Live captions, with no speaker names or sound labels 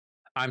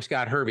I'm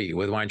Scott Hervey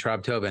with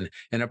Weintraub Tobin.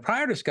 In a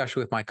prior discussion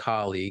with my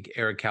colleague,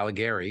 Eric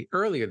Caligari,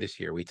 earlier this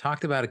year, we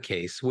talked about a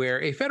case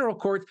where a federal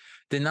court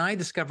denied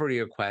discovery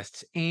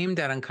requests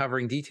aimed at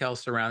uncovering details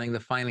surrounding the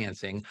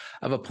financing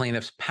of a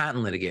plaintiff's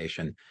patent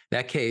litigation.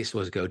 That case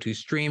was GoTo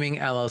Streaming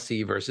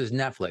LLC versus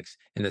Netflix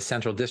in the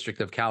Central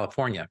District of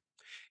California.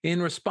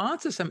 In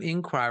response to some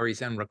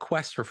inquiries and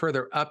requests for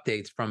further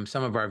updates from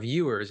some of our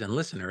viewers and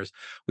listeners,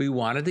 we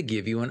wanted to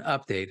give you an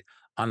update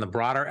on the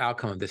broader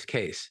outcome of this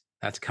case.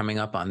 That's coming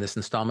up on this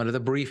installment of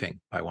The Briefing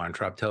by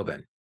Weintraub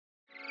Tobin.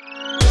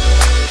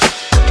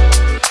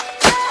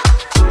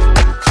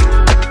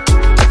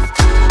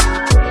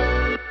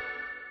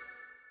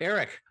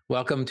 Eric,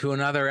 welcome to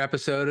another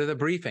episode of The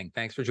Briefing.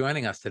 Thanks for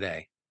joining us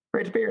today.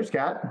 Great to be here,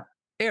 Scott.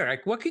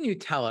 Eric, what can you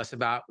tell us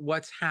about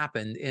what's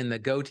happened in the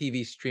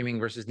GoTV streaming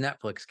versus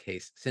Netflix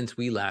case since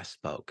we last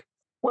spoke?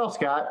 Well,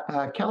 Scott,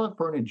 a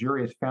California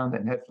jury has found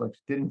that Netflix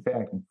did in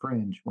fact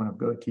infringe one of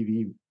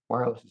GoTV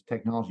Wireless's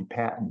technology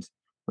patents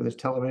with its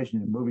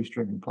television and movie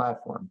streaming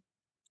platform,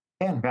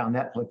 and found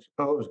Netflix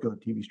owes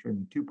GoTV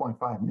streaming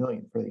 $2.5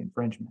 million for the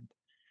infringement.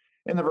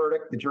 In the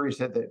verdict, the jury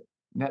said that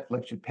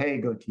Netflix should pay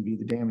GoTV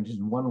the damages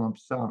in one lump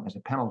sum as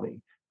a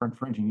penalty for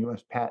infringing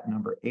U.S. patent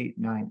number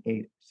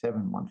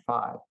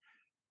 898715.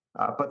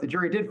 But the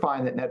jury did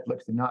find that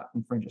Netflix did not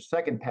infringe a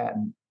second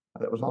patent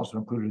that was also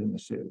included in the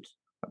suits.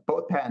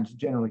 Both patents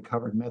generally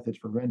covered methods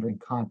for rendering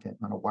content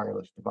on a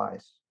wireless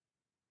device.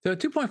 So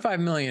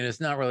 2.5 million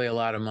is not really a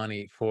lot of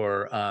money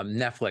for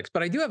Netflix,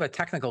 but I do have a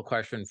technical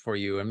question for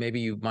you, and maybe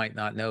you might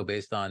not know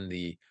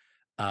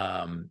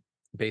um,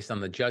 based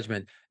on the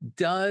judgment.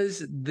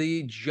 Does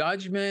the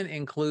judgment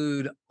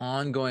include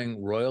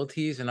ongoing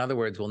royalties? In other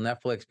words, will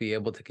Netflix be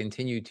able to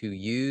continue to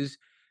use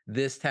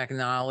this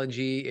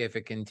technology if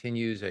it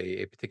continues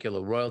a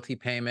particular royalty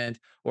payment,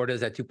 or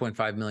does that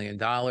 $2.5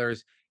 million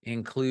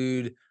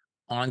include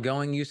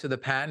ongoing use of the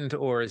patent,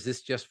 or is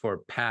this just for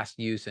past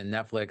use and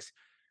Netflix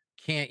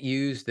can't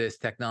use this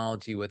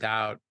technology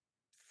without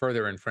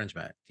further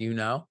infringement? Do you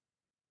know?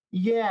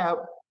 Yeah,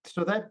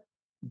 so that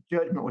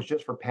judgment was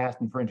just for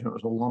past infringement. It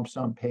was a lump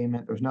sum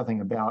payment. There was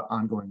nothing about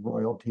ongoing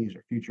royalties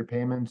or future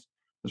payments.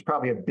 There's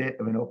probably a bit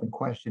of an open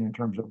question in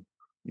terms of,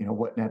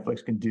 what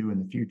Netflix can do in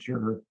the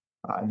future,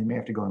 and they may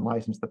have to go and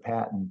license the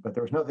patent. But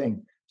there was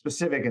nothing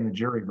specific in the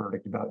jury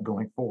verdict about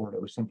going forward.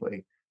 It was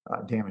simply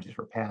damages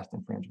for past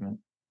infringement.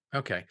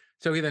 Okay.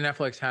 So either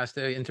Netflix has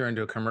to enter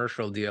into a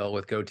commercial deal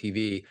with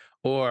GoTV,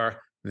 or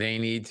they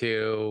need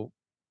to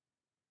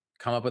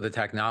come up with a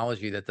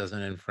technology that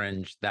doesn't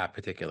infringe that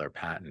particular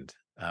patent.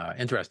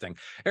 Interesting.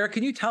 Eric,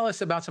 can you tell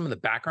us about some of the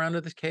background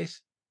of this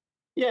case?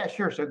 Yeah,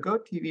 sure. So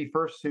GoTV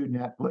first sued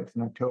Netflix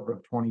in October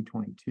of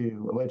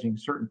 2022, alleging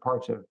certain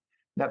parts of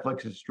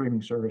Netflix's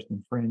streaming service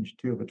infringed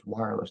two of its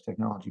wireless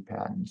technology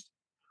patents.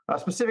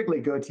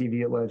 Specifically,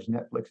 GoTV alleged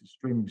Netflix's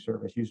streaming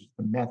service uses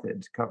the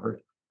methods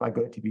covered by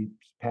GoTV's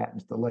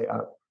patents to lay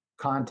out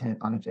content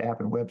on its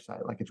app and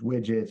website, like its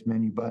widgets,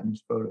 menu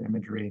buttons, photo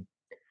imagery.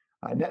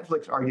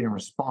 Netflix argued in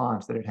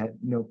response that it had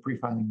no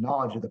pre-filing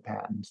knowledge of the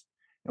patents,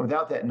 and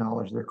without that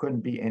knowledge, there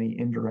couldn't be any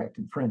indirect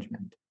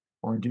infringement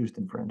or induced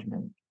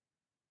infringement.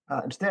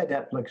 Instead,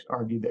 Netflix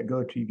argued that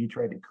GoTV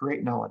tried to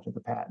create knowledge of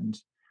the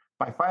patents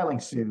by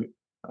filing suit,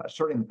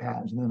 asserting the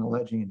patents, and then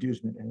alleging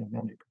inducement in an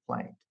amended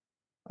complaint.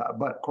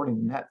 But according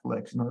to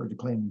Netflix, in order to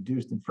claim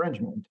induced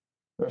infringement,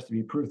 there has to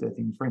be proof that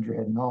the infringer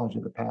had knowledge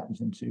of the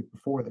patents in suit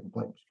before the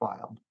complaint was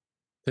filed.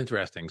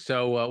 Interesting.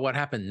 So what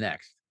happened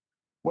next?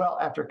 Well,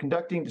 after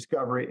conducting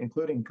discovery,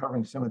 including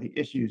covering some of the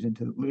issues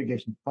into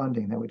litigation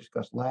funding that we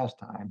discussed last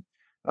time,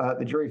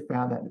 the jury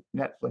found that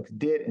Netflix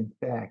did, in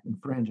fact,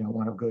 infringe on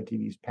one of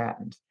GoTV's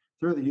patents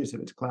through the use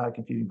of its cloud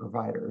computing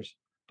providers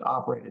to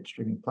operate its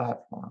streaming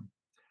platform.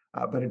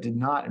 But it did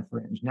not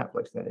infringe,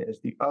 Netflix, that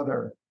is, the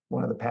other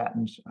one of the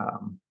patents,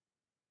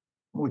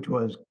 which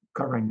was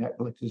covering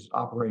Netflix's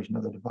operation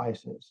of the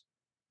devices.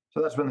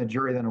 So that's when the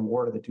jury then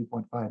awarded the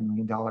 $2.5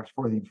 million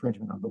for the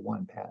infringement of the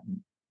one patent.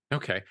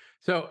 Okay.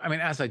 So, I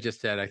mean, as I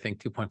just said, I think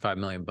 2.5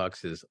 million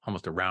bucks is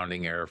almost a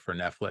rounding error for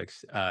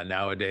Netflix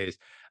nowadays.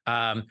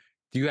 Do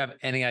you have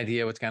any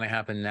idea what's going to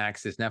happen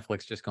next? Is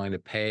Netflix just going to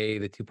pay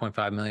the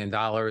 $2.5 million,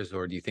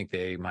 or do you think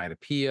they might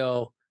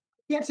appeal?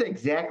 Can't say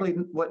exactly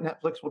what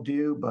Netflix will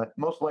do, but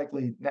most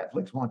likely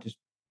Netflix won't just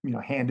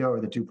hand over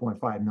the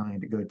 2.5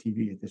 million to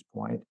GoTV at this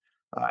point.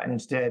 And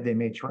instead, they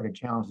may try to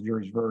challenge the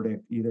jury's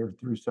verdict either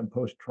through some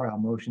post-trial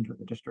motions with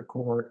the district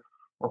court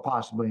or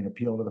possibly an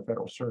appeal to the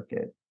federal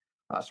circuit.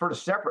 Sort of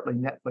separately,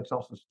 Netflix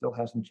also still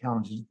has some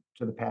challenges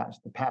to the patents,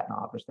 the patent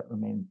office that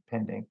remain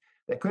pending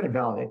that could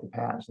invalidate the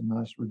patents and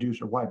thus reduce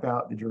or wipe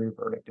out the jury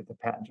verdict if the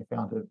patents are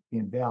found to be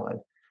invalid,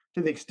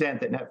 to the extent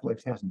that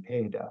Netflix hasn't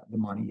paid the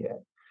money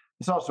yet.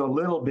 This also a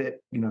little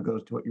bit,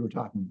 goes to what you were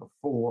talking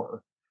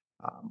before,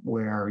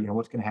 where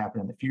what's going to happen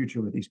in the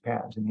future with these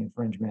patents and the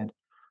infringement.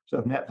 So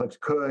if Netflix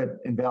could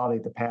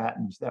invalidate the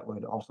patents, that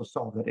would also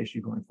solve that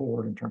issue going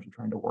forward in terms of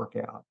trying to work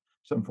out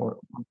some for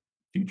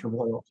future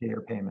royalty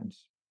or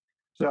payments.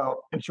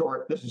 So, in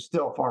short, this is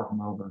still far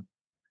from over.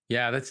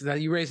 Yeah,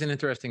 you raise an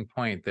interesting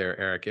point there,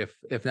 Eric.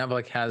 If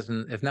Netflix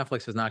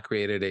has not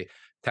created a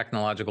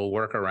technological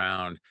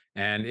workaround,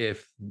 and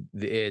if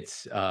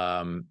its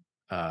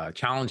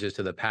challenges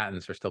to the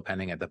patents are still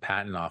pending at the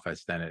patent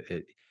office, then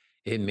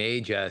it may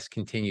just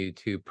continue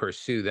to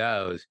pursue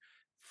those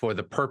for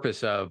the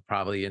purpose of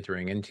probably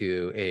entering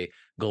into a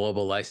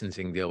global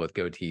licensing deal with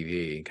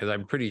GoTV. Because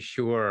I'm pretty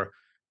sure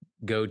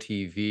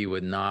GoTV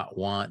would not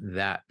want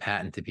that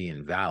patent to be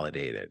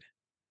invalidated.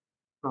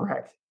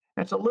 Correct.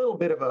 And it's a little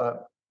bit of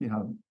a,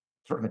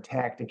 sort of a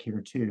tactic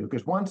here too,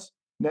 because once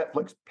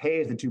Netflix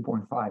pays the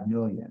 2.5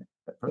 million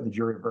for the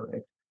jury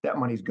verdict, that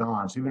money's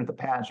gone. So even if the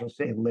patents are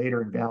say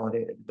later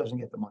invalidated, it doesn't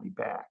get the money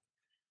back.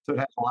 So it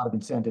has a lot of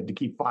incentive to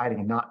keep fighting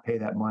and not pay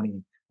that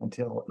money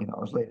until,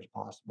 as late as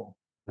possible.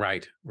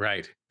 Right,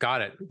 right.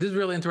 Got it. This is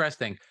really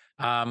interesting.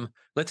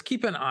 Let's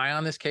keep an eye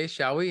on this case,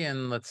 shall we?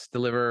 And let's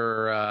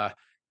deliver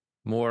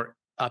more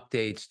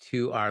updates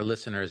to our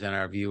listeners and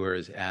our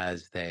viewers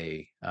as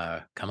they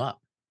come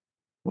up.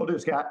 Will do,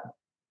 Scott.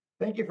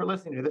 Thank you for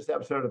listening to this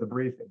episode of The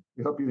Briefing.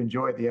 We hope you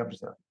enjoyed the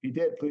episode. If you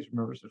did, please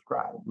remember to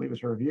subscribe, leave us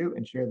a review,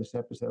 and share this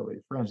episode with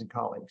your friends and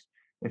colleagues.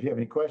 If you have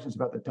any questions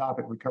about the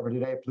topic we covered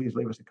today, please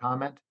leave us a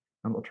comment,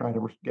 and we'll try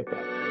to get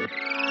back to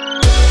you.